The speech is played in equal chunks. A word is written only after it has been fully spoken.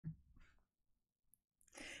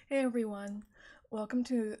Hey everyone, welcome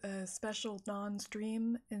to a special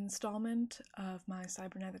non-stream installment of my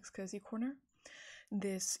Cybernetics Cozy Corner.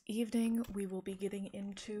 This evening we will be getting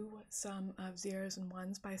into some of Zeros and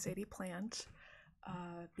Ones by Sadie Plant.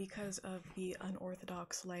 Because of the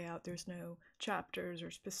unorthodox layout, there's no chapters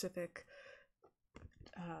or specific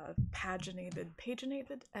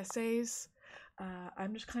paginated essays.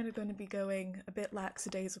 I'm just kind of going to be going a bit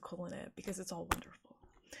lackadaisical in it because it's all wonderful.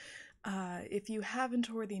 If you haven't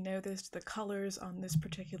already noticed, the colors on this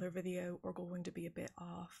particular video are going to be a bit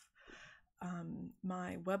off.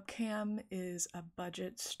 My webcam is a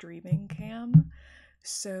budget streaming cam,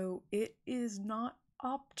 so it is not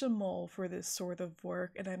optimal for this sort of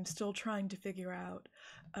work, and I'm still trying to figure out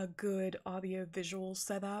a good audio-visual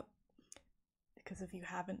setup. Because if you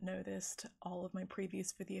haven't noticed, all of my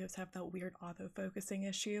previous videos have that weird autofocusing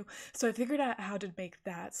issue. So I figured out how to make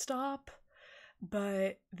that stop.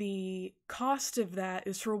 But the cost of that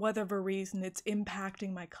is, for whatever reason, it's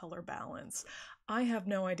impacting my color balance. I have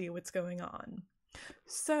no idea what's going on.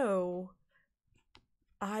 So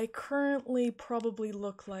I currently probably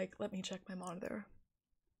look like, let me check my monitor.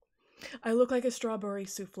 I look like a strawberry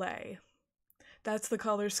souffle. That's the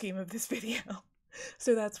color scheme of this video.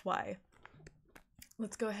 So that's why.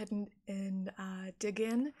 Let's go ahead and dig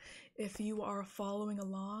in. If you are following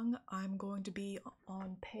along, I'm going to be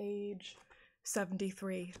on page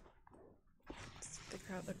 73. Let's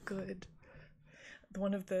figure out a good.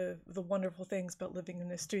 One of the wonderful things about living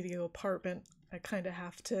in a studio apartment, I kind of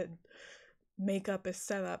have to make up a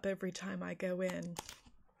setup every time I go in.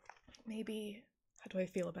 Maybe, how do I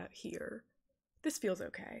feel about here? This feels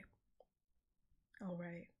okay. All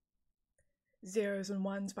right. Zeros and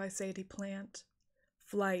Ones by Sadie Plant.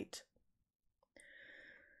 Flight.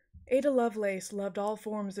 Ada Lovelace loved all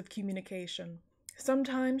forms of communication.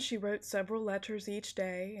 Sometimes she wrote several letters each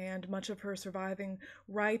day, and much of her surviving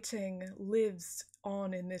writing lives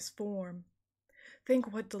on in this form.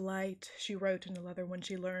 "Think what delight," she wrote in a letter when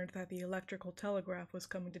she learned that the electrical telegraph was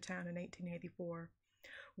coming to town in 1884.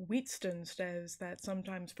 Wheatstone says that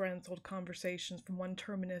sometimes friends hold conversations from one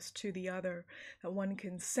terminus to the other, that one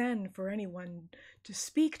can send for anyone to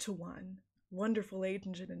speak to one. Wonderful age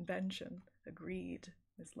and invention. Agreed,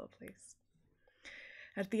 Miss Lovelace.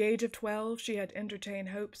 At the age of 12, she had entertained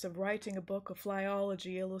hopes of writing a book of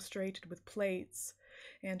flyology illustrated with plates,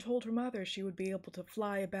 and told her mother she would be able to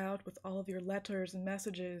fly about with all of your letters and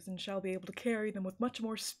messages, and shall be able to carry them with much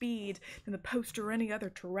more speed than the post or any other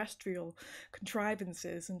terrestrial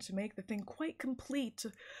contrivances, and to make the thing quite complete,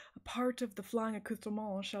 a part of the flying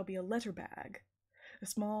accoutrement shall be a letter bag, a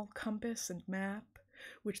small compass and map,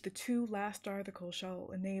 which the two last articles shall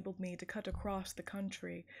enable me to cut across the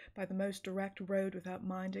country by the most direct road without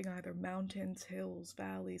minding either mountains, hills,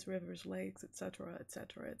 valleys, rivers, lakes, etc.,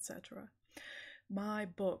 etc., etc. My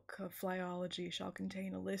book of flyology shall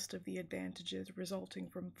contain a list of the advantages resulting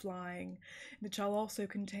from flying, and it shall also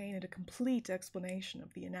contain a complete explanation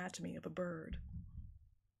of the anatomy of a bird.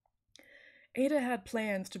 Ada had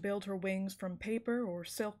plans to build her wings from paper or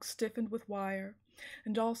silk stiffened with wire,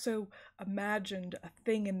 and also imagined a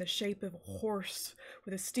thing in the shape of a horse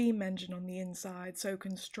with a steam engine on the inside, so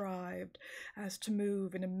contrived as to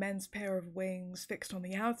move an immense pair of wings fixed on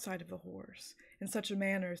the outside of the horse in such a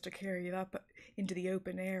manner as to carry it up into the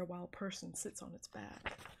open air while a person sits on its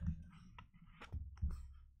back.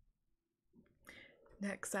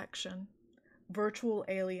 Next section, virtual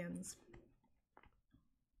aliens.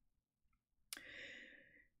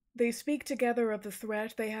 They speak together of the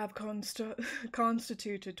threat they have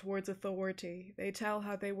constituted towards authority. They tell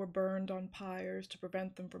how they were burned on pyres to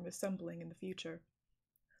prevent them from assembling in the future.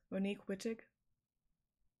 Monique Wittig.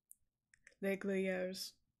 Les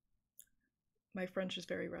Glières. My French is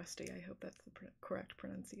very rusty. I hope that's the correct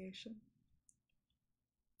pronunciation.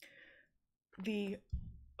 The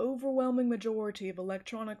overwhelming majority of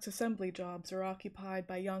electronics assembly jobs are occupied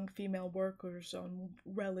by young female workers on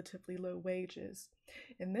relatively low wages.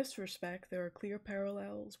 In this respect, there are clear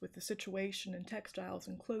parallels with the situation in textiles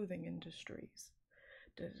and clothing industries.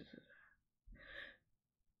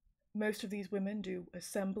 Most of these women do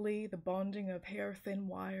assembly, the bonding of hair-thin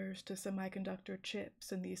wires to semiconductor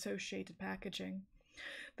chips, and the associated packaging.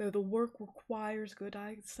 Though the work requires good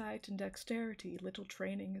eyesight and dexterity, little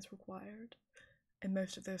training is required. And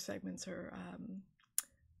most of those segments are,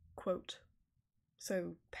 quote.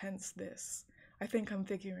 So, hence this. I think I'm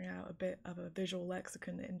figuring out a bit of a visual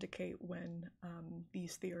lexicon to indicate when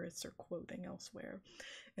these theorists are quoting elsewhere.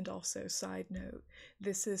 And also, side note,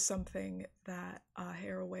 this is something that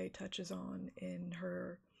Haraway touches on in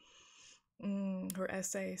her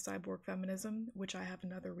essay, Cyborg Feminism, which I have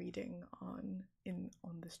another reading on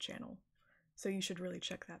this channel. So you should really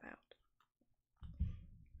check that out.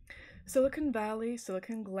 Silicon Valley,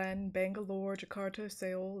 Silicon Glen, Bangalore, Jakarta,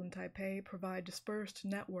 Seoul, and Taipei provide dispersed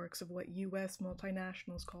networks of what U.S.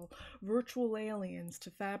 multinationals call virtual aliens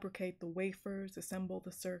to fabricate the wafers, assemble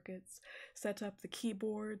the circuits, set up the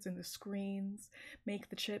keyboards and the screens, make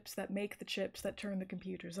the chips that turn the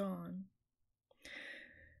computers on.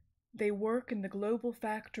 They work in the global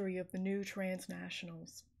factory of the new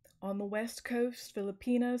transnationals. On the West Coast,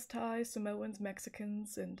 Filipinos, Thais, Samoans,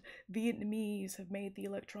 Mexicans, and Vietnamese have made the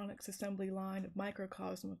electronics assembly line a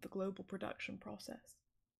microcosm of the global production process.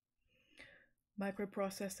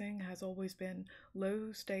 Microprocessing has always been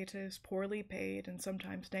low status, poorly paid, and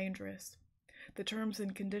sometimes dangerous. The terms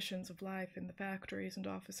and conditions of life in the factories and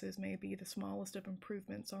offices may be the smallest of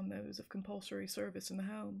improvements on those of compulsory service in the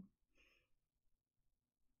home.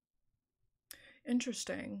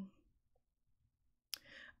 Interesting.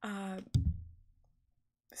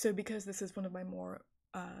 So because this is one of my more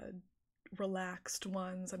relaxed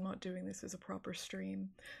ones, I'm not doing this as a proper stream,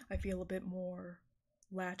 I feel a bit more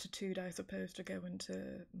latitude, I suppose, to go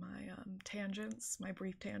into my tangents, my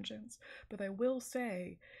brief tangents. But I will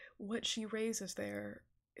say, what she raises there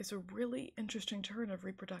is a really interesting turn of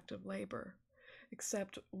reproductive labor,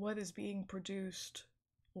 except what is being produced,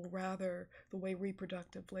 or rather the way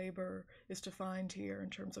reproductive labor is defined here in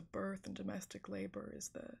terms of birth and domestic labor is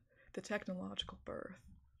the technological birth.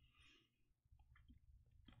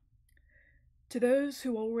 To those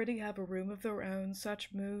who already have a room of their own,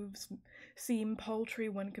 such moves seem paltry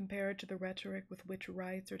when compared to the rhetoric with which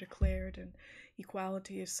rights are declared and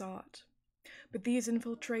equality is sought. But these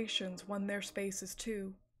infiltrations won their spaces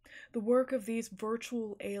too. The work of these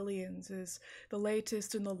virtual aliens is the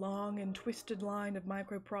latest in the long and twisted line of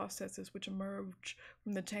microprocessors which emerge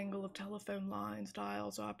from the tangle of telephone lines,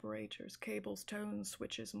 dials, operators, cables, tones,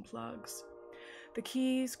 switches, and plugs. The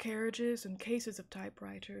keys, carriages, and cases of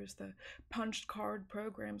typewriters, the punched card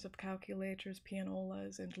programs of calculators,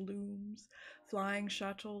 pianolas, and looms, flying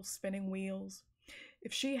shuttles, spinning wheels.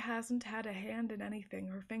 If she hasn't had a hand in anything,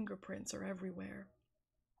 her fingerprints are everywhere.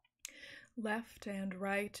 Left and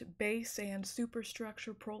right, base and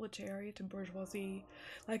superstructure, proletariat and bourgeoisie.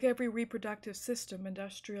 Like every reproductive system,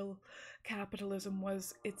 industrial capitalism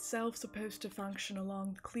was itself supposed to function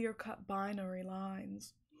along clear-cut binary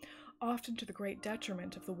lines. Often to the great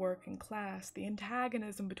detriment of the working class, the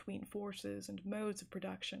antagonism between forces and modes of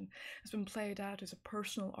production has been played out as a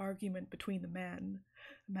personal argument between the men,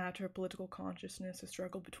 a matter of political consciousness, a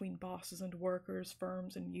struggle between bosses and workers,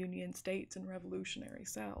 firms and unions, states and revolutionary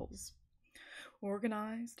cells.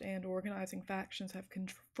 Organized and organizing factions have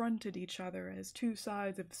confronted each other as two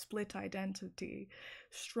sides of split identity,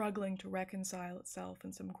 struggling to reconcile itself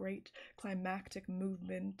in some great climactic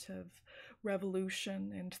movement of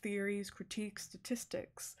revolution, and theories, critiques,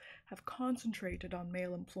 statistics have concentrated on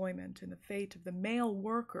male employment and the fate of the male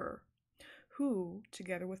worker, who,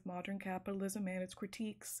 together with modern capitalism and its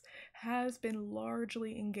critiques, has been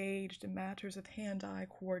largely engaged in matters of hand-eye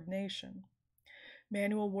coordination.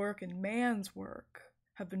 Manual work and man's work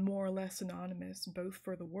have been more or less synonymous, both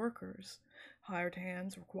for the workers, hired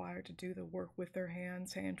hands required to do the work with their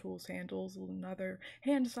hands, hand tools, handles, and other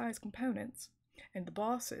hand-sized components, and the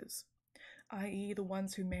bosses, i.e. the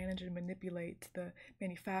ones who manage and manipulate the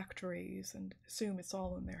manufactories and assume it's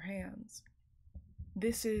all in their hands.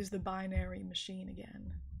 This is the binary machine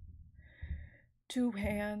again. Two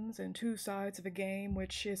hands and two sides of a game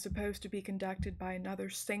which is supposed to be conducted by another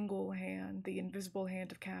single hand, the invisible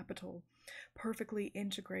hand of capital, perfectly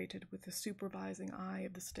integrated with the supervising eye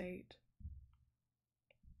of the state.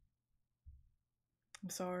 I'm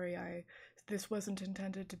sorry, this wasn't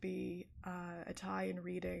intended to be a tie-in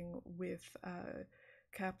reading with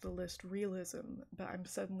capitalist realism, but I'm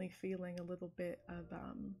suddenly feeling a little bit of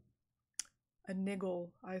a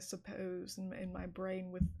niggle, I suppose, in my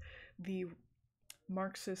brain with the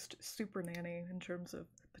Marxist super nanny in terms of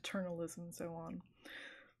paternalism and so on.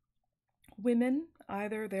 Women,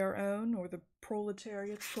 either their own or the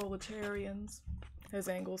proletarians, as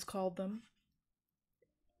Engels called them.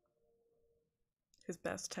 His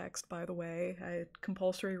best text, by the way,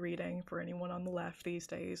 compulsory reading for anyone on the left these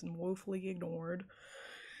days and woefully ignored,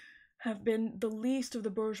 have been the least of the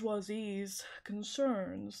bourgeoisie's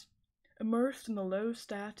concerns. Immersed in the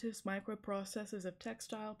low-status microprocesses of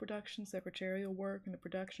textile production, secretarial work, and the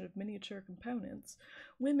production of miniature components,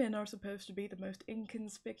 women are supposed to be the most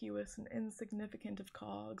inconspicuous and insignificant of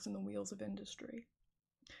cogs in the wheels of industry.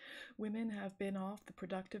 Women have been off the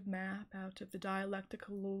productive map, out of the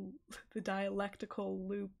dialectical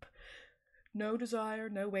loop. No desire,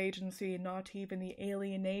 no agency, and not even the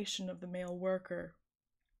alienation of the male worker.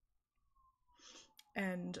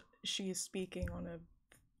 And she is speaking on a,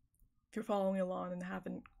 if you're following along and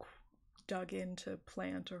haven't dug into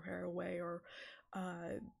Plant or Haraway or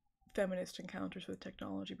feminist encounters with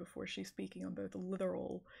technology before, she's speaking on both a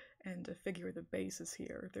literal and a figurative basis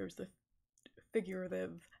here. There's the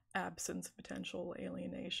figurative absence of potential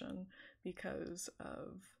alienation because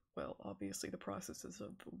of, well, obviously the processes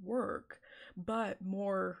of the work, but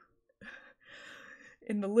more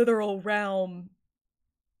in the literal realm.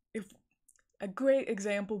 If a great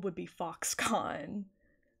example would be Foxconn,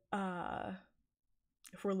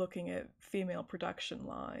 if we're looking at female production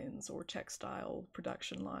lines or textile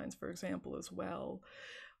production lines, for example, as well,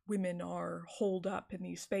 women are holed up in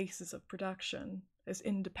these spaces of production as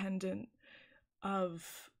independent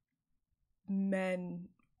of men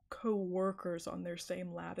co-workers on their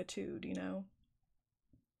same latitude, you know?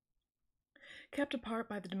 Kept apart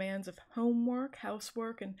by the demands of homework,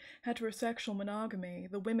 housework, and heterosexual monogamy,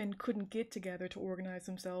 the women couldn't get together to organize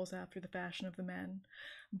themselves after the fashion of the men.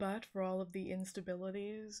 But for all of the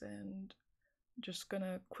instabilities, and just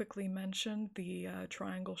gonna quickly mention the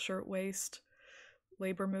triangle shirtwaist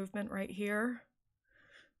labor movement right here.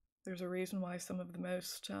 There's a reason why some of the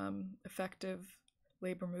most effective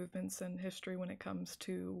labor movements in history when it comes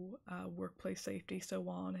to workplace safety, so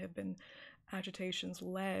on, have been agitations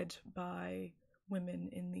led by women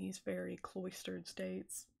in these very cloistered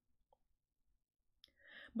states.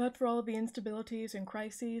 But for all of the instabilities and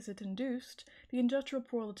crises it induced, the industrial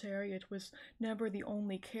proletariat was never the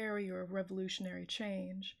only carrier of revolutionary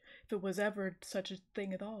change, if it was ever such a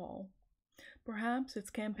thing at all. Perhaps its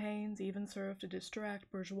campaigns even served to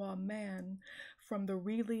distract bourgeois man from the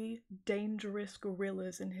really dangerous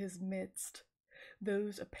guerrillas in his midst,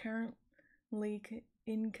 those apparently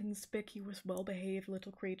inconspicuous, well-behaved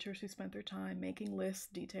little creatures who spent their time making lists,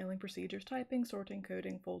 detailing procedures, typing, sorting,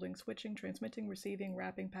 coding, folding, switching, transmitting, receiving,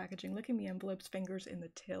 wrapping, packaging, licking the envelope's fingers in the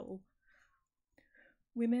till.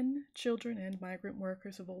 Women, children, and migrant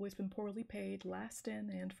workers have always been poorly paid, last in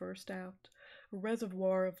and first out. A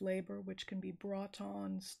reservoir of labor which can be brought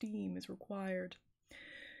on steam is required.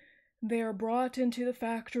 They are brought into the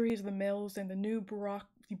factories, the mills, and the new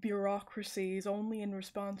bureaucracies only in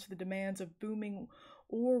response to the demands of booming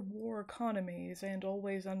or war economies, and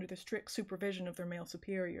always under the strict supervision of their male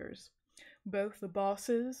superiors. Both the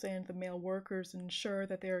bosses and the male workers ensure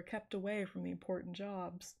that they are kept away from the important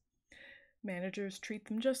jobs. Managers treat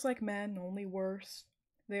them just like men, only worse.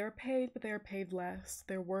 They are paid, but they are paid less.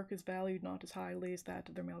 Their work is valued not as highly as that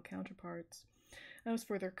of their male counterparts. As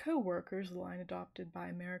for their co-workers, the line adopted by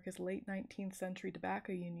America's late 19th century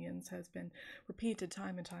tobacco unions has been repeated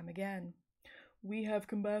time and time again. We have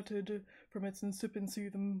combated from its incipiency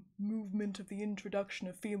the movement of the introduction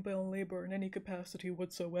of female labor in any capacity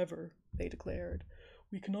whatsoever, they declared.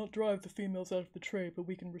 We cannot drive the females out of the trade, but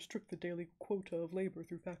we can restrict the daily quota of labor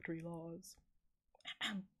through factory laws.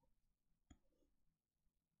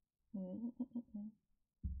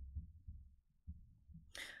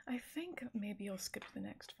 I think maybe I'll skip the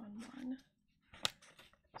next fun one.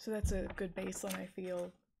 So that's a good baseline, I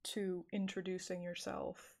feel, to introducing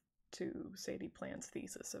yourself to Sadie Plant's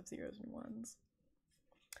thesis of zeros and ones.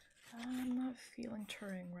 I'm not feeling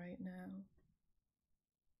Turing right now.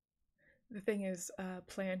 The thing is,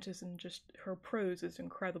 Plant isn't just, her prose is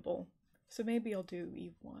incredible. So maybe I'll do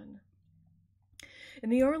Eve 1. In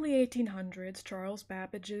the early 1800s, Charles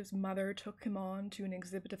Babbage's mother took him on to an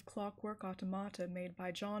exhibit of clockwork automata made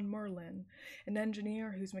by John Merlin, an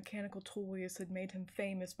engineer whose mechanical toys had made him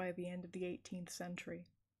famous by the end of the 18th century.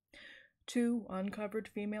 2 uncovered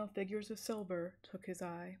female figures of silver took his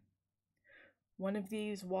eye. One of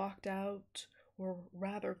these walked out, or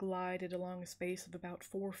rather glided along a space of about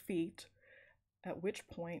 4 feet, at which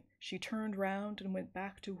point she turned round and went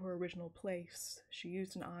back to her original place. She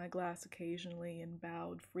used an eyeglass occasionally and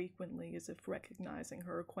bowed frequently as if recognizing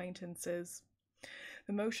her acquaintances.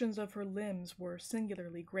 The motions of her limbs were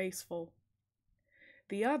singularly graceful.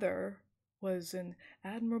 The other was an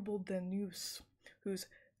admirable Danseuse, whose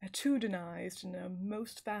attitudinized in a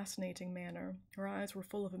most fascinating manner. Her eyes were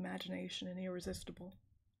full of imagination and irresistible.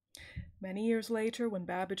 Many years later, when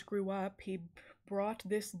Babbage grew up, he bought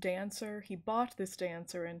this dancer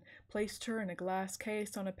and placed her in a glass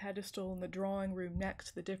case on a pedestal in the drawing room next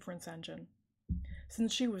to the difference engine.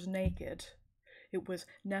 Since she was naked, it was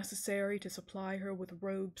necessary to supply her with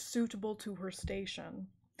robes suitable to her station,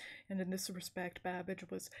 and in this respect Babbage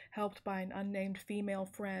was helped by an unnamed female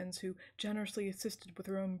friends who generously assisted with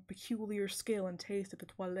her own peculiar skill and taste at the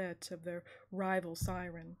toilette of their rival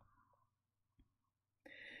siren.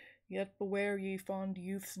 Yet beware ye, fond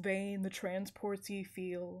youths vain, the transports ye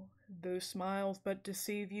feel. Those smiles but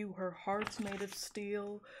deceive you, her heart's made of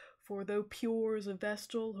steel. For though pure as a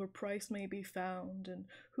vestal, her price may be found, and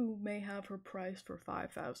who may have her price for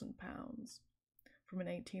 £5,000? From an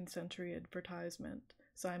 18th century advertisement.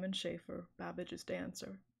 Simon Schaefer, Babbage's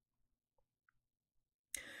dancer.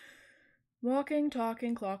 Walking,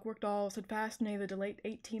 talking, clockwork dolls had fascinated the late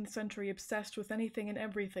 18th century obsessed with anything and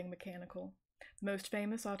everything mechanical. The most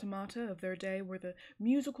famous automata of their day were the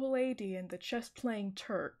musical lady and the chess-playing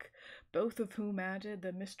Turk, both of whom added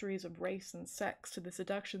the mysteries of race and sex to the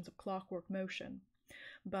seductions of clockwork motion.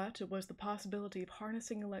 But it was the possibility of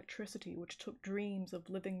harnessing electricity which took dreams of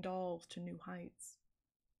living dolls to new heights.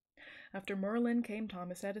 After Merlin came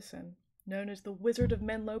Thomas Edison. Known as the Wizard of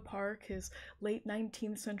Menlo Park, his late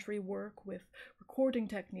 19th century work with recording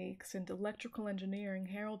techniques and electrical engineering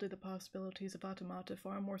heralded the possibilities of automata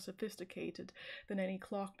far more sophisticated than any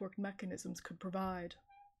clockwork mechanisms could provide.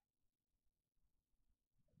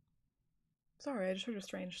 Sorry, I just heard a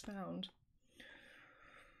strange sound.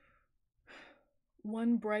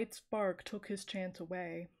 One bright spark took his chance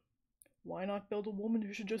away. Why not build a woman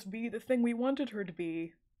who should just be the thing we wanted her to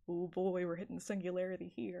be? Oh boy, we're hitting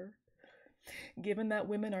singularity here. Given that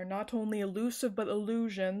women are not only elusive but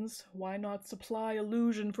illusions, why not supply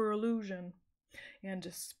illusion for illusion, and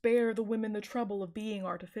to spare the women the trouble of being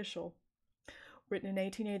artificial? Written in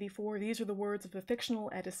 1884, these are the words of a fictional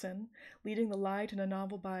Edison, leading the light in a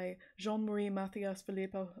novel by Jean-Marie Mathias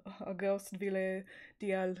Philippe Auguste Ville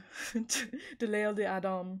de l'Aile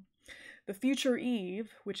d'Adam. The Future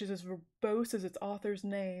Eve, which is as verbose as its author's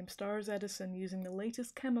name, stars Edison using the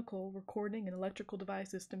latest chemical, recording, and electrical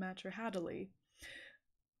devices to match her Hadley.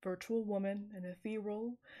 Virtual woman, an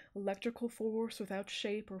ethereal, electrical force without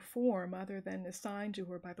shape or form other than assigned to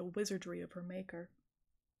her by the wizardry of her maker.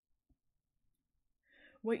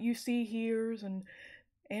 What you see here is an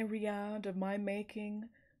Henriade of my making,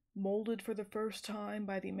 molded for the first time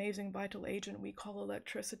by the amazing vital agent we call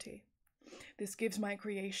electricity. This gives my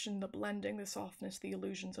creation the blending, the softness, the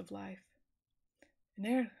illusions of life.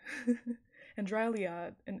 An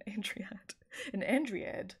Andriad.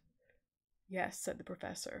 Yes, said the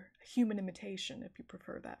professor. A human imitation, if you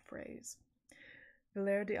prefer that phrase.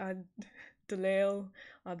 Valère de l'Aile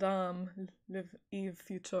Adam, le Yves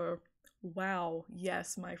Futur. Wow,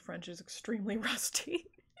 yes, my French is extremely rusty.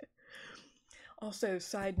 Also,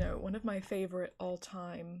 side note, one of my favorite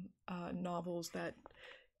all-time novels that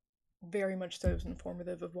very much so is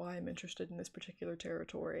informative of why I'm interested in this particular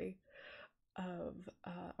territory of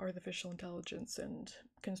artificial intelligence and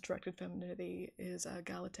constructed femininity is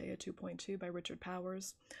Galatea 2.2 by Richard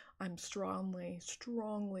Powers. I'm strongly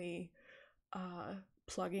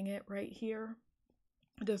plugging it right here.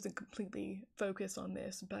 It doesn't completely focus on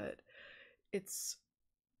this, but it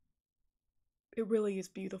really is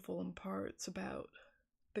beautiful in parts about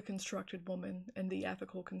the constructed woman and the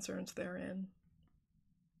ethical concerns therein.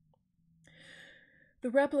 The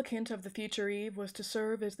replicant of the future Eve was to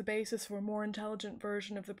serve as the basis for a more intelligent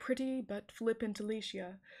version of the pretty but flippant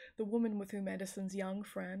Alicia, the woman with whom Edison's young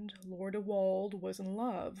friend, Lord Ewald, was in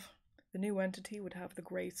love. The new entity would have the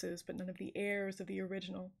graces, but none of the airs of the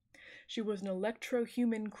original. She was an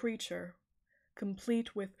electro-human creature,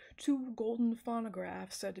 complete with 2 golden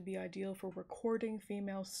phonographs said to be ideal for recording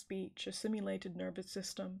female speech, a simulated nervous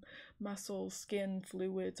system, muscles, skin,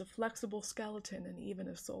 fluids, a flexible skeleton, and even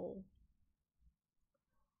a soul.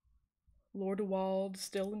 Lord Ewald,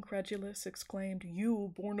 still incredulous, exclaimed,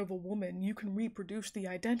 "You, born of a woman, you can reproduce the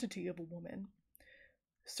identity of a woman."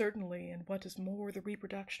 Certainly, and what is more, the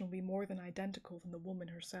reproduction will be more than identical than the woman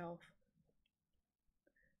herself.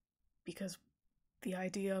 Because the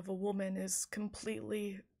idea of a woman is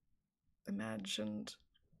completely imagined.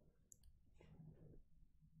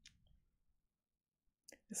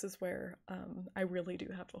 This is where I really do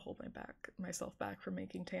have to hold myself back from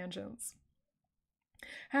making tangents.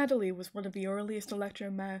 Hadley was one of the earliest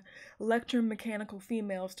electromechanical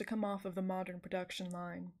females to come off of the modern production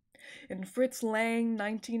line. In Fritz Lang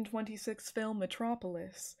 1926 film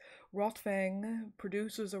Metropolis, Rothwang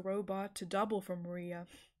produces a robot to double for Maria.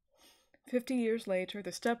 50 years later,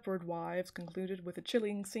 the Stepford Wives concluded with a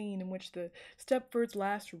chilling scene in which the Stepford's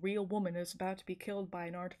last real woman is about to be killed by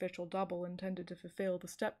an artificial double intended to fulfill the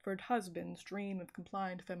Stepford husband's dream of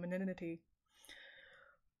compliant femininity.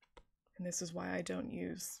 And this is why I don't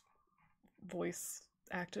use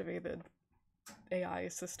voice-activated AI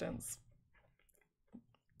assistants.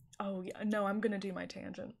 Oh, yeah, no, I'm going to do my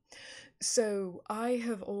tangent. So I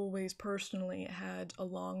have always personally had a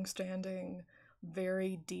long-standing,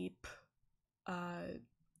 very deep,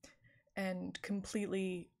 and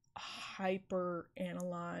completely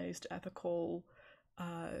hyper-analyzed ethical,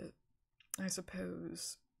 I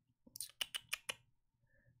suppose,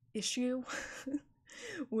 issue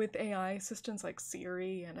with AI assistants like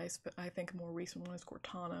Siri, and I think a more recent one is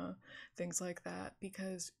Cortana, things like that,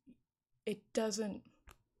 because it doesn't,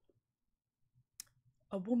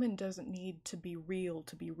 a woman doesn't need to be real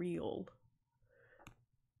to be real.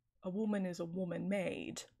 A woman is a woman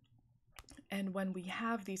made. And when we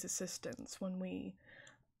have these assistants, when we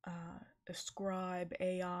ascribe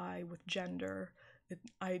AI with gender,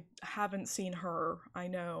 I haven't seen her, I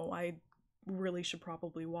know, I really should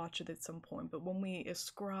probably watch it at some point, but when we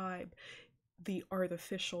ascribe the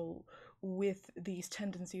artificial with these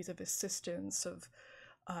tendencies of assistance, of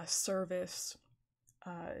service,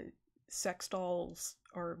 sex dolls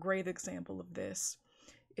are a great example of this.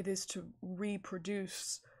 It is to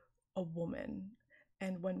reproduce a woman.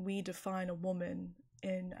 And when we define a woman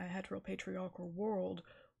in a heteropatriarchal world,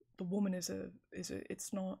 the woman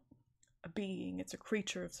it's not a being, it's a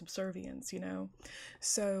creature of subservience, you know?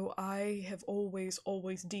 So I have always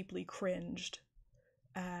deeply cringed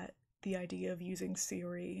at the idea of using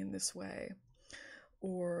Siri in this way,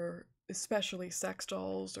 or especially sex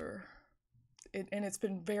dolls, and it's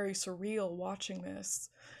been very surreal watching this,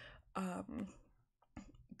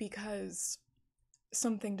 because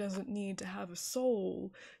something doesn't need to have a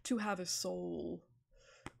soul,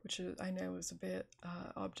 which I know is a bit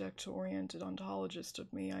object-oriented ontologist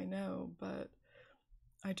of me, I know, but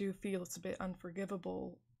I do feel it's a bit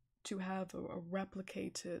unforgivable to have a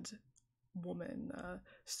replicated woman, a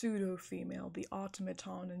pseudo-female, the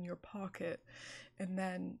automaton in your pocket, and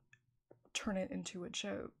then turn it into a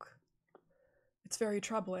joke. It's very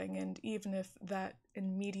troubling, and even if that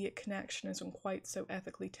immediate connection isn't quite so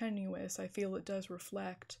ethically tenuous, I feel it does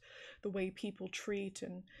reflect the way people treat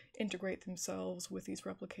and integrate themselves with these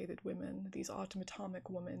replicated women, these automatonic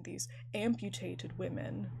women, these amputated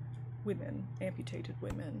women, amputated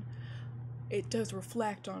women. It does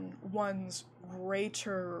reflect on one's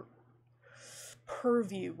greater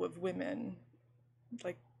purview of women,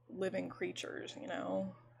 like living creatures, you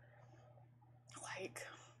know? Like,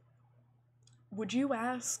 would you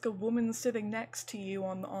ask a woman sitting next to you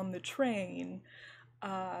on the train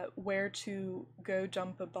where to go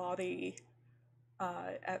dump a body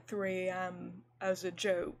at 3 a.m. as a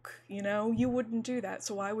joke? You know, you wouldn't do that,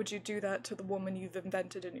 so why would you do that to the woman you've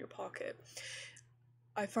invented in your pocket?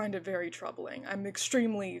 I find it very troubling. I'm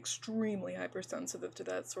extremely hypersensitive to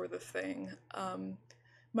that sort of thing.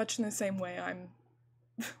 Much in the same way I'm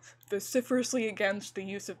vociferously against the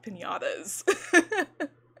use of piñatas.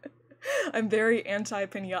 I'm very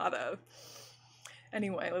anti-piñata.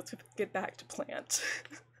 Anyway, let's get back to plant.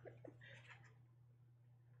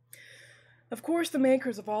 Of course, the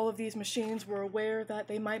makers of all of these machines were aware that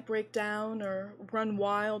they might break down or run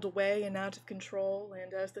wild away and out of control,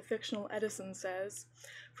 and as the fictional Edison says,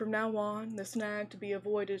 from now on, the snag to be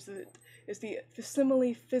avoided is the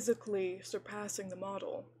facsimile physically surpassing the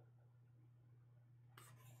model.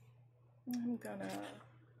 I'm gonna...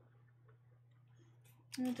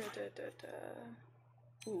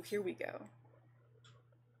 Ooh, here we go.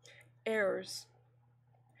 Errors.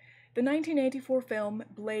 The 1984 film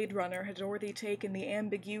Blade Runner had already taken the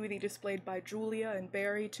ambiguity displayed by Julia and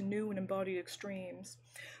Barry to new and embodied extremes.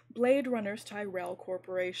 Blade Runner's Tyrell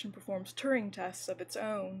Corporation performs Turing tests of its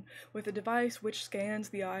own, with a device which scans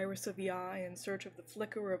the iris of the eye in search of the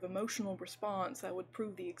flicker of emotional response that would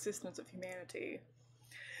prove the existence of humanity.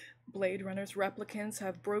 Blade Runner's replicants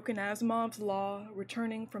have broken Asimov's law,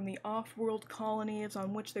 returning from the off-world colonies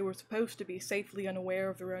on which they were supposed to be safely unaware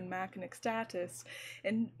of their own machinic status,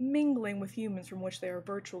 and mingling with humans from which they are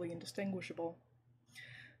virtually indistinguishable.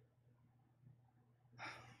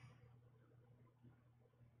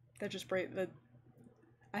 I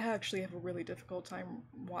actually have a really difficult time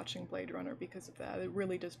watching Blade Runner because of that. It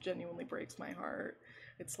really just genuinely breaks my heart.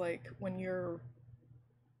 It's like when you're...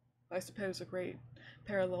 I suppose a great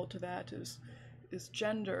parallel to that is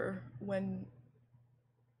gender. When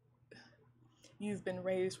you've been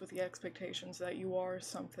raised with the expectations that you are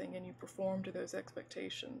something and you perform to those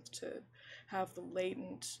expectations, to have the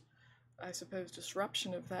latent, I suppose,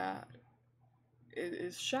 disruption of that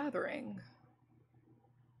is shattering.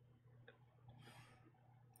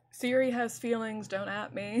 Siri has feelings, don't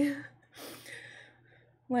at me.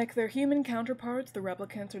 Like their human counterparts, the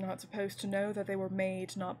replicants are not supposed to know that they were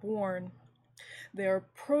made, not born. They are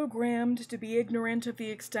programmed to be ignorant of the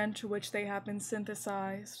extent to which they have been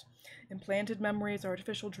synthesized, implanted memories,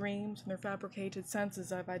 artificial dreams, and their fabricated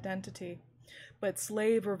senses of identity. But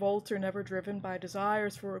slave revolts are never driven by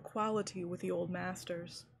desires for equality with the old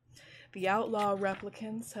masters. The outlaw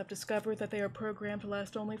replicants have discovered that they are programmed to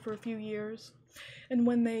last only for a few years, And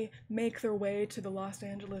when they make their way to the Los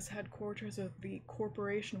Angeles headquarters of the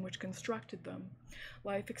corporation which constructed them,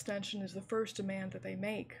 life extension is the first demand that they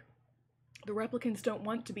make. The replicants don't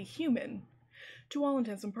want to be human. To all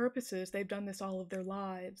intents and purposes, they've done this all of their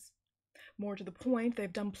lives. More to the point,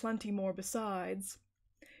 they've done plenty more besides.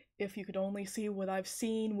 If you could only see what I've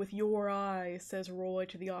seen with your eyes, says Roy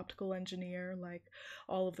to the optical engineer, like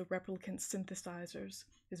all of the replicant synthesizers,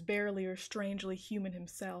 is barely or strangely human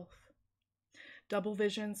himself. Double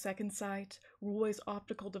vision, second sight, Roy's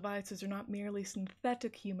optical devices are not merely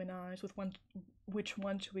synthetic human eyes which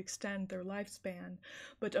want to extend their lifespan,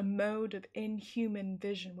 but a mode of inhuman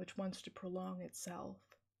vision which wants to prolong itself.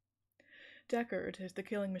 Deckard is the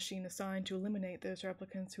killing machine assigned to eliminate those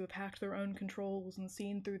replicants who have hacked their own controls and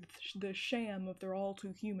seen through the sham of their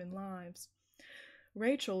all-too-human lives.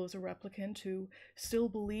 Rachel is a replicant who still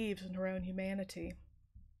believes in her own humanity.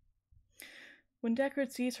 When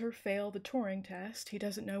Deckard sees her fail the Turing test, he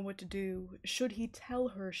doesn't know what to do. Should he tell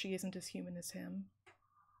her she isn't as human as him?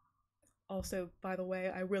 Also, by the way,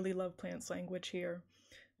 I really love Plant's language here,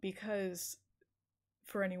 because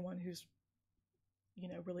for anyone who's,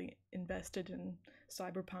 really invested in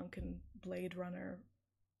Cyberpunk and Blade Runner,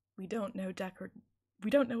 we don't know if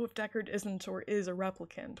Deckard isn't or is a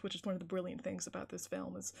replicant, which is one of the brilliant things about this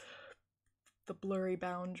film, is the blurry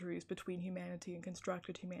boundaries between humanity and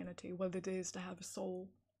constructed humanity, what it is to have a soul.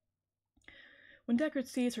 When Deckard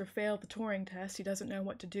sees her fail the Turing test, he doesn't know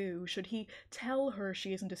what to do. Should he tell her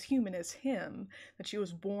she isn't as human as him, that she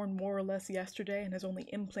was born more or less yesterday and has only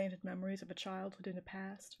implanted memories of a childhood in the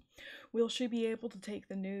past? Will she be able to take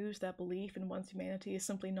the news that belief in one's humanity is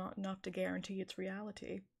simply not enough to guarantee its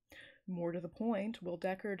reality? More to the point, will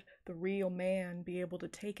Deckard, the real man, be able to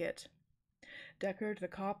take it? Deckard, the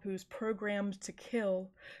cop who's programmed to kill,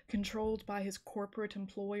 controlled by his corporate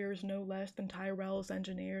employers no less than Tyrell's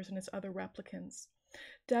engineers and his other replicants.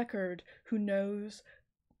 Deckard, who knows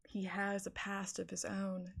he has a past of his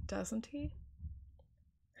own, doesn't he?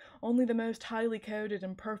 Only the most highly coded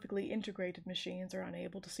and perfectly integrated machines are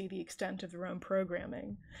unable to see the extent of their own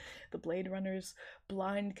programming. The Blade Runner's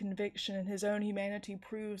blind conviction in his own humanity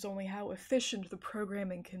proves only how efficient the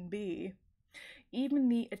programming can be. Even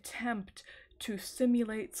the attempt to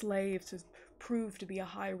simulate slaves has proved to be a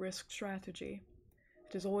high-risk strategy.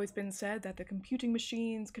 It has always been said that the computing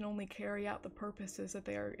machines can only carry out the purposes that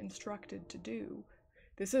they are instructed to do.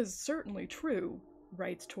 This is certainly true,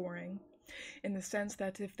 writes Turing, in the sense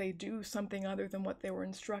that if they do something other than what they were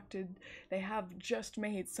instructed, they have just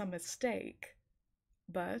made some mistake.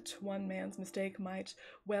 But one man's mistake might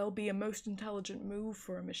well be a most intelligent move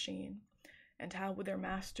for a machine. And how would their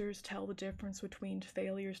masters tell the difference between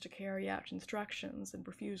failures to carry out instructions and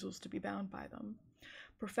refusals to be bound by them?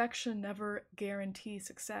 Perfection never guarantees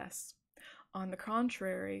success. On the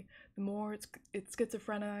contrary, the more it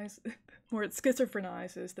schizophrenises,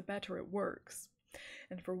 the better it works.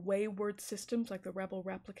 And for wayward systems like the rebel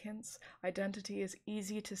replicants, identity is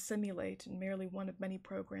easy to simulate and merely one of many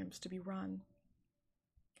programs to be run.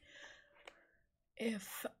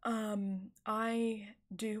 If I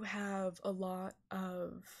do have a lot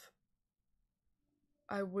of,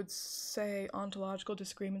 I would say, ontological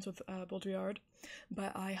disagreements with Baudrillard,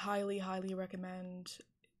 but I highly, highly recommend,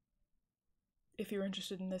 if you're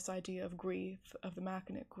interested in this idea of grief, of the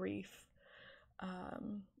machinic grief,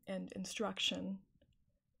 and instruction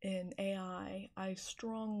in AI, I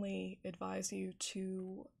strongly advise you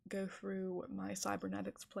to go through my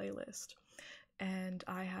Cybernetics playlist. And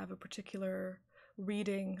I have a particular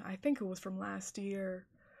reading, I think it was from last year,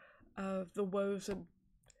 of The Woes of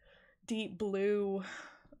Deep Blue.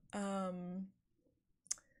 I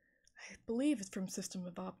believe it's from System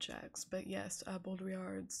of Objects, but yes,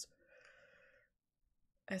 Baudrillard's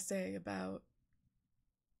essay about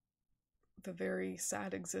the very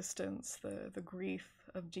sad existence, the grief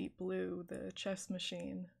of Deep Blue, the chess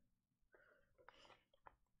machine.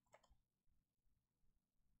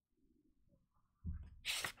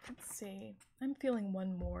 Let's see. I'm feeling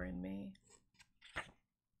one more in me.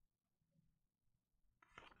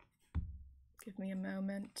 Give me a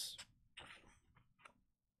moment.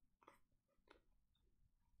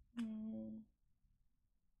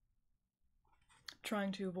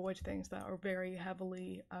 Trying to avoid things that are very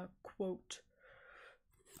heavily quote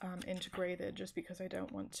integrated, just because I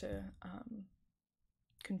don't want to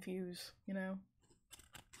confuse, you know?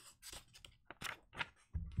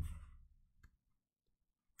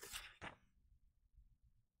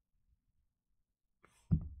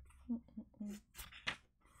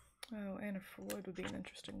 Oh, Anna Freud would be an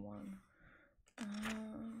interesting one.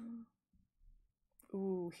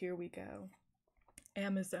 Ooh, here we go.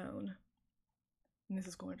 Amazon. And this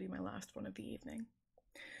is going to be my last one of the evening.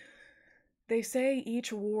 They say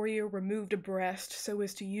each warrior removed a breast so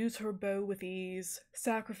as to use her bow with ease,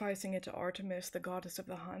 sacrificing it to Artemis, the goddess of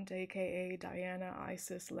the hunt, aka Diana,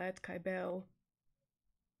 Isis, Let, Cybele,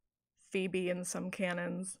 Phoebe in some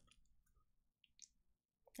canons.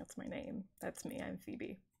 That's my name. That's me. I'm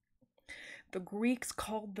Phoebe. The Greeks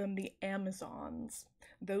called them the Amazons,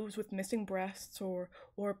 those with missing breasts, or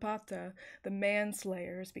orpata, the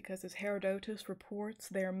manslayers, because as Herodotus reports,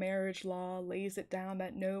 their marriage law lays it down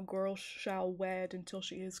that no girl shall wed until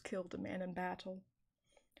she has killed a man in battle.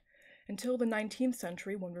 Until the 19th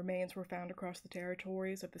century, when remains were found across the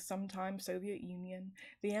territories of the sometime Soviet Union,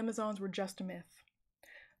 the Amazons were just a myth.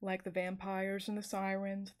 Like the vampires and the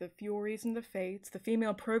sirens, the furies and the fates, the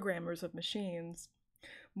female programmers of machines.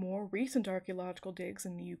 More recent archaeological digs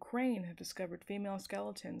in the Ukraine have discovered female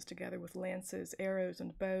skeletons together with lances, arrows,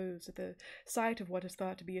 and bows at the site of what is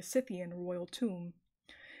thought to be a Scythian royal tomb.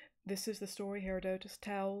 This is the story Herodotus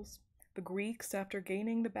tells. The Greeks, after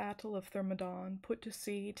gaining the battle of Thermodon, put to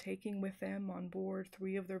sea, taking with them on board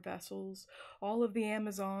 3 of their vessels, all of the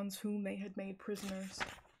Amazons whom they had made prisoners.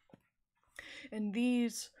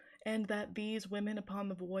 And that these women upon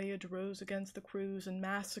the voyage rose against the crews and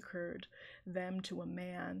massacred them to a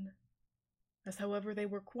man. As however they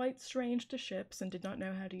were quite strange to ships and did not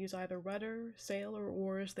know how to use either rudder, sail, or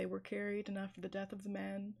oars, they were carried, and after the death of the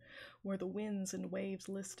men, where the winds and waves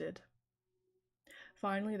listed.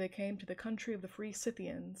 Finally they came to the country of the free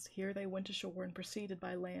Scythians. Here they went ashore and proceeded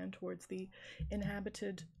by land towards the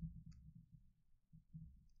inhabited...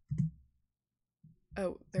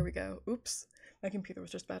 Oh, there we go. Oops. My computer was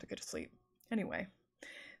just about to go to sleep. Anyway,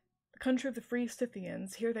 the country of the free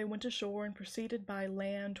Scythians, here they went ashore and proceeded by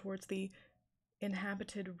land towards the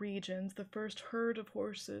inhabited regions. The first herd of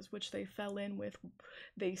horses which they fell in with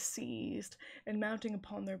they seized, and mounting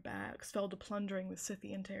upon their backs, fell to plundering the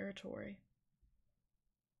Scythian territory.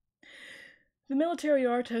 The military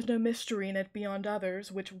art has no mystery in it beyond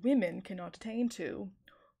others, which women cannot attain to,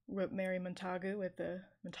 wrote Mary Montagu at the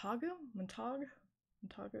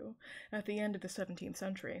at the end of the 17th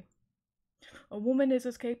century. A woman is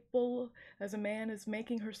as capable as a man is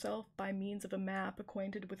making herself by means of a map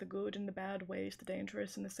acquainted with the good and the bad ways, the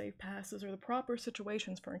dangerous and the safe passes, or the proper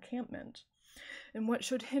situations for encampment. And what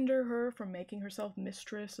should hinder her from making herself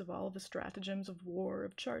mistress of all the stratagems of war,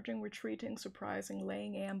 of charging, retreating, surprising,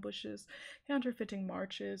 laying ambushes, counterfeiting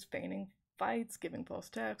marches, feigning fights, giving false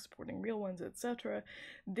texts, supporting real ones, etc.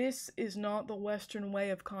 This is not the Western way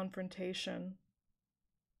of confrontation.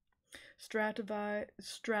 Stratified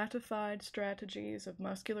strategies of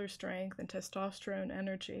muscular strength and testosterone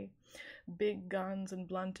energy, big guns and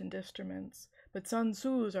blunt instruments, but Sun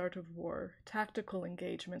Tzu's art of war, tactical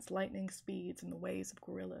engagements, lightning speeds, and the ways of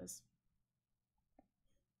guerrillas.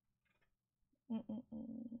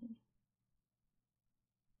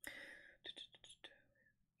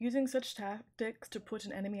 Using such tactics to put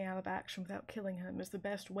an enemy out of action without killing him is the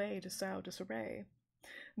best way to sow disarray.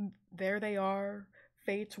 There they are,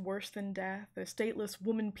 fates worse than death, a stateless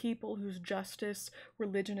woman people whose justice,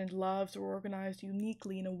 religion, and loves are organized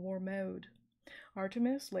uniquely in a war mode.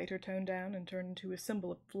 Artemis, later toned down and turned into a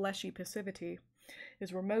symbol of fleshy passivity,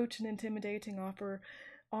 is remote and intimidating,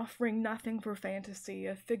 offering nothing for fantasy,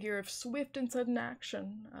 a figure of swift and sudden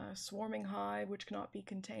action, a swarming hive which cannot be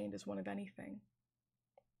contained as one of anything.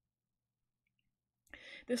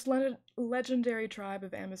 This legendary tribe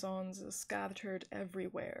of Amazons is scattered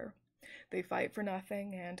everywhere. They fight for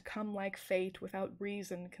nothing and come like fate without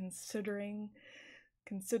reason, consideration,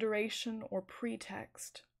 or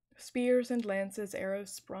pretext. Spears and lances,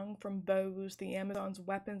 arrows sprung from bows, the Amazons'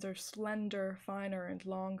 weapons are slender, finer, and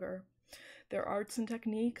longer. Their arts and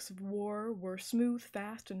techniques of war were smooth,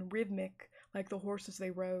 fast, and rhythmic, like the horses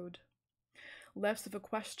they rode. Less of a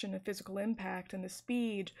question of physical impact and the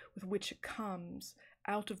speed with which it comes,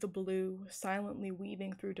 out of the blue, silently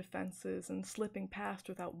weaving through defenses and slipping past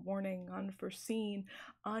without warning, unforeseen,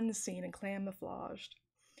 unseen, and camouflaged.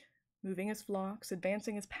 Moving as flocks,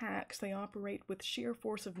 advancing as packs, they operate with sheer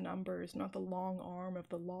force of numbers, not the long arm of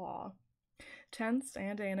the law. Tense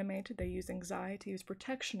and animated, they use anxiety as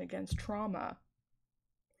protection against trauma.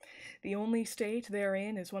 The only state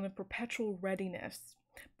therein is one of perpetual readiness,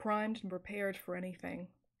 primed and prepared for anything.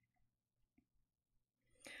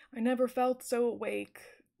 I never felt so awake,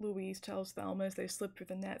 Louise tells Thelma as they slip through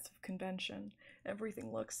the nets of convention.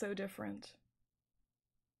 Everything looks so different.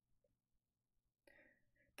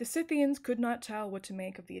 The Scythians could not tell what to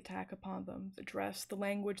make of the attack upon them. The dress, the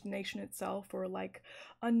language, the nation itself were alike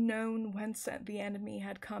unknown. Whence the enemy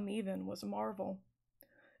had come even was a marvel.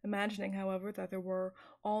 Imagining, however, that there were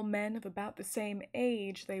all men of about the same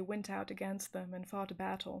age, they went out against them and fought a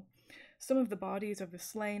battle. Some of the bodies of the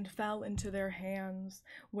slain fell into their hands,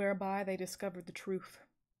 whereby they discovered the truth.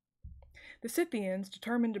 The Scythians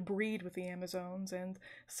determined to breed with the Amazons, and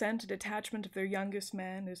sent a detachment of their youngest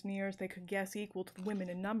men, as near as they could guess equal to the women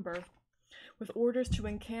in number, with orders to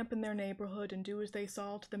encamp in their neighborhood and do as they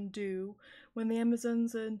saw them do. When the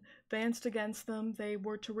Amazons advanced against them, they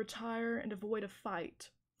were to retire and avoid a fight.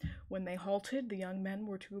 When they halted, the young men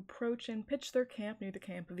were to approach and pitch their camp near the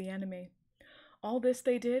camp of the enemy. All this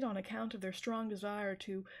they did on account of their strong desire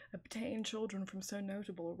to obtain children from so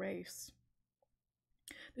notable a race.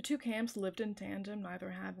 The two camps lived in tandem, neither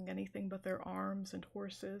having anything but their arms and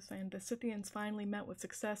horses, and the Scythians finally met with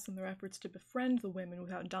success in their efforts to befriend the women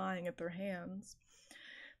without dying at their hands.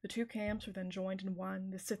 The two camps were then joined in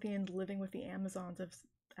one, the Scythians living with the Amazons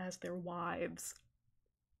as their wives.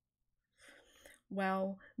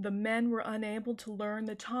 Well, the men were unable to learn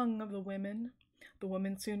the tongue of the women. The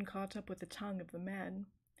women soon caught up with the tongue of the men.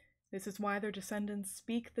 This is why their descendants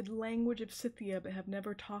speak the language of Scythia but have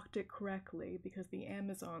never talked it correctly, because the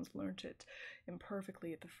Amazons learnt it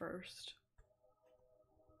imperfectly at the first.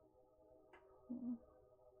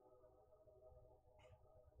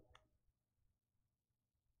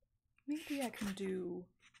 Maybe I can do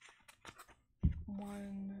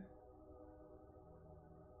one.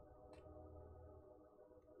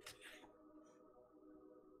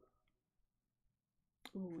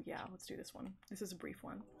 Ooh, yeah, let's do this one. This is a brief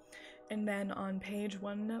one. And then on page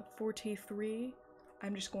 143,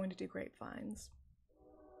 I'm just going to do grapevines.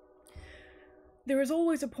 There is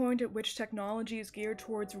always a point at which technology is geared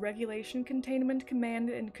towards regulation, containment, command,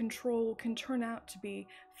 and control can turn out to be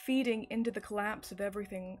feeding into the collapse of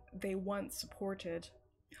everything they once supported.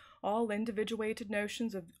 All individuated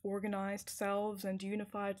notions of organized selves and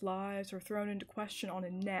unified lives are thrown into question on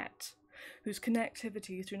a net, whose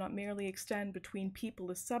connectivities do not merely extend between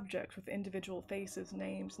people as subjects with individual faces,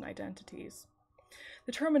 names, and identities.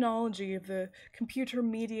 The terminology of the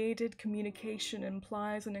computer-mediated communication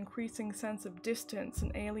implies an increasing sense of distance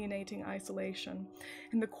and alienating isolation,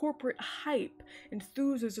 and the corporate hype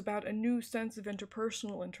enthuses about a new sense of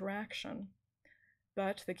interpersonal interaction.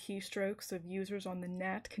 But the keystrokes of users on the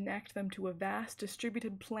net connect them to a vast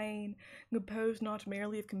distributed plane composed not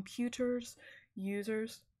merely of computers,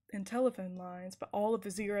 users, and telephone lines, but all of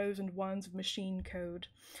the zeros and ones of machine code,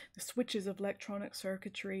 the switches of electronic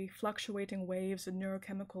circuitry, fluctuating waves of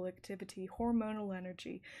neurochemical activity, hormonal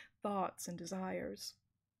energy, thoughts, and desires.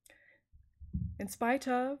 In spite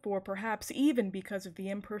of, or perhaps even because of the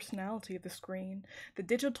impersonality of the screen, the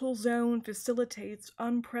digital zone facilitates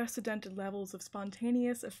unprecedented levels of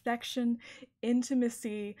spontaneous affection,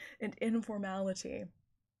 intimacy, and informality,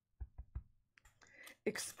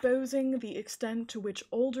 exposing the extent to which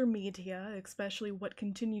older media, especially what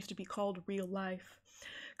continues to be called real life,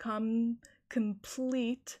 come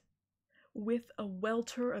complete with a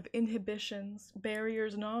welter of inhibitions,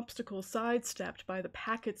 barriers, and obstacles sidestepped by the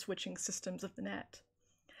packet-switching systems of the net.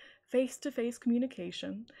 Face-to-face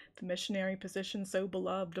communication, the missionary position so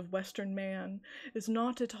beloved of Western man, is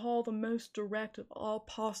not at all the most direct of all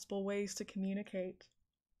possible ways to communicate.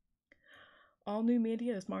 All new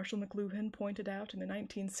media, as Marshall McLuhan pointed out in the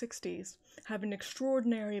 1960s, have an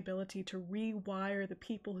extraordinary ability to rewire the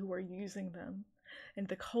people who are using them and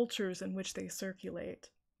the cultures in which they circulate.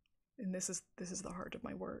 And this is the heart of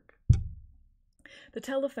my work. The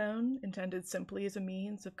telephone, intended simply as a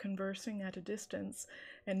means of conversing at a distance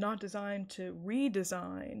and not designed to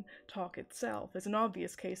redesign talk itself, is an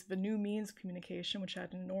obvious case of a new means of communication which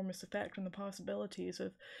had an enormous effect on the possibilities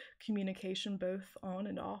of communication both on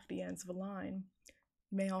and off the ends of a line.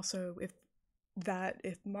 You may also, if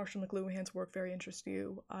Marshall McLuhan's work very interests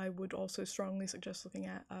you, I would also strongly suggest looking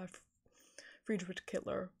at Friedrich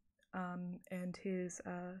Kittler and his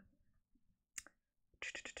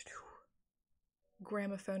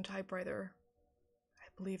gramophone typewriter. I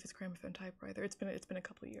believe it's gramophone typewriter. It's been a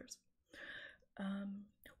couple of years.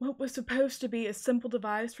 What was supposed to be a simple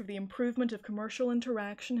device for the improvement of commercial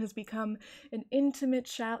interaction has become an intimate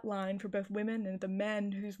chat line for both women and the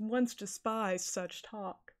men who once despised such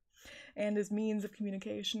talk. And as means of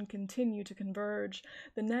communication continue to converge,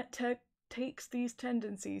 the net takes these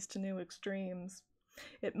tendencies to new extremes.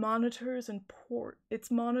 Its monitors and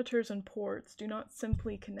ports do not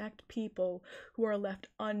simply connect people who are left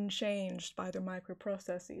unchanged by their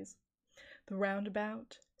microprocesses. The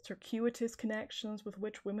roundabout, circuitous connections with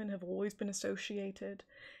which women have always been associated,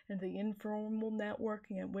 and the informal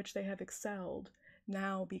networking at which they have excelled,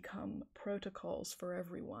 now become protocols for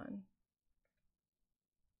everyone.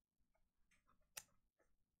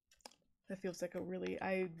 That feels like a really,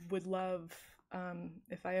 I would love,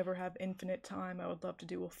 if I ever have infinite time, I would love to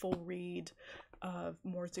do a full read of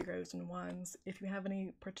more zeros and ones. If you have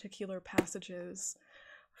any particular passages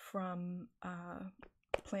from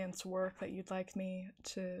Plant's work that you'd like me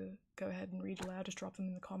to go ahead and read aloud, just drop them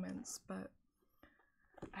in the comments. But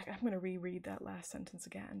I'm going to reread that last sentence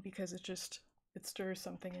again because it stirs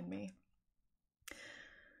something in me.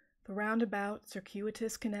 The roundabout,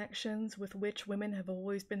 circuitous connections with which women have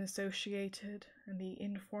always been associated and the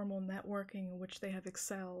informal networking in which they have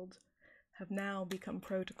excelled have now become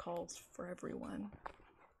protocols for everyone.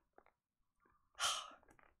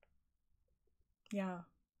 Yeah.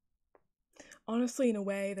 Honestly, in a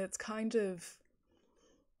way, that's kind of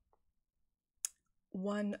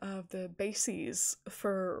one of the bases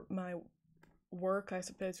for my work, I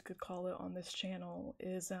suppose you could call it, on this channel,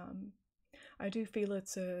 is I do feel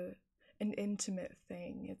it's an intimate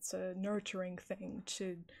thing. It's a nurturing thing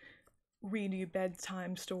to read you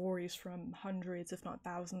bedtime stories from hundreds, if not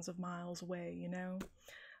thousands of miles away, you know?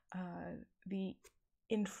 The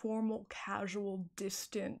informal, casual,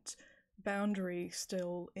 distant boundary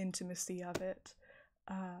still intimacy of it.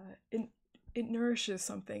 It nourishes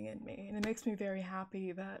something in me, and it makes me very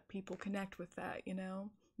happy that people connect with that, you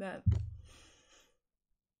know? That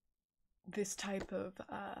this type of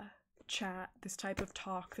chat, this type of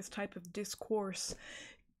talk, this type of discourse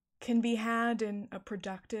can be had in a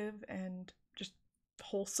productive and just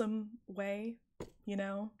wholesome way, you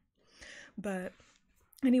know? But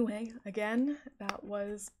anyway, again, that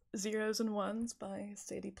was Zeros and Ones by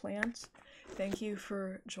Sadie Plant. Thank you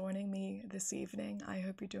for joining me this evening. I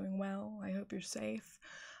hope you're doing well. I hope you're safe.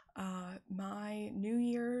 My New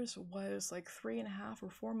Year's was like 3.5 or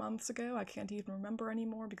 4 months ago. I can't even remember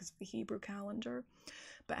anymore because of the Hebrew calendar.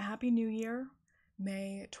 But Happy New Year.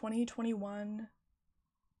 May 2021...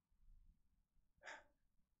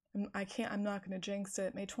 I'm not going to jinx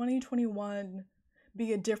it. May 2021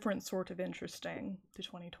 be a different sort of interesting to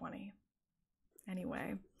 2020.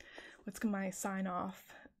 Anyway, what's my sign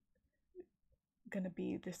off gonna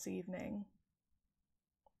be this evening?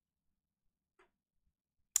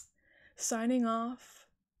 Signing off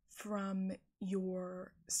from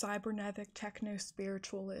your cybernetic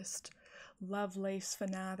techno-spiritualist, Lovelace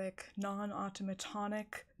fanatic,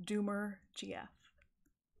 non-automatonic doomer GF.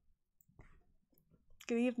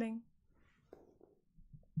 Good evening.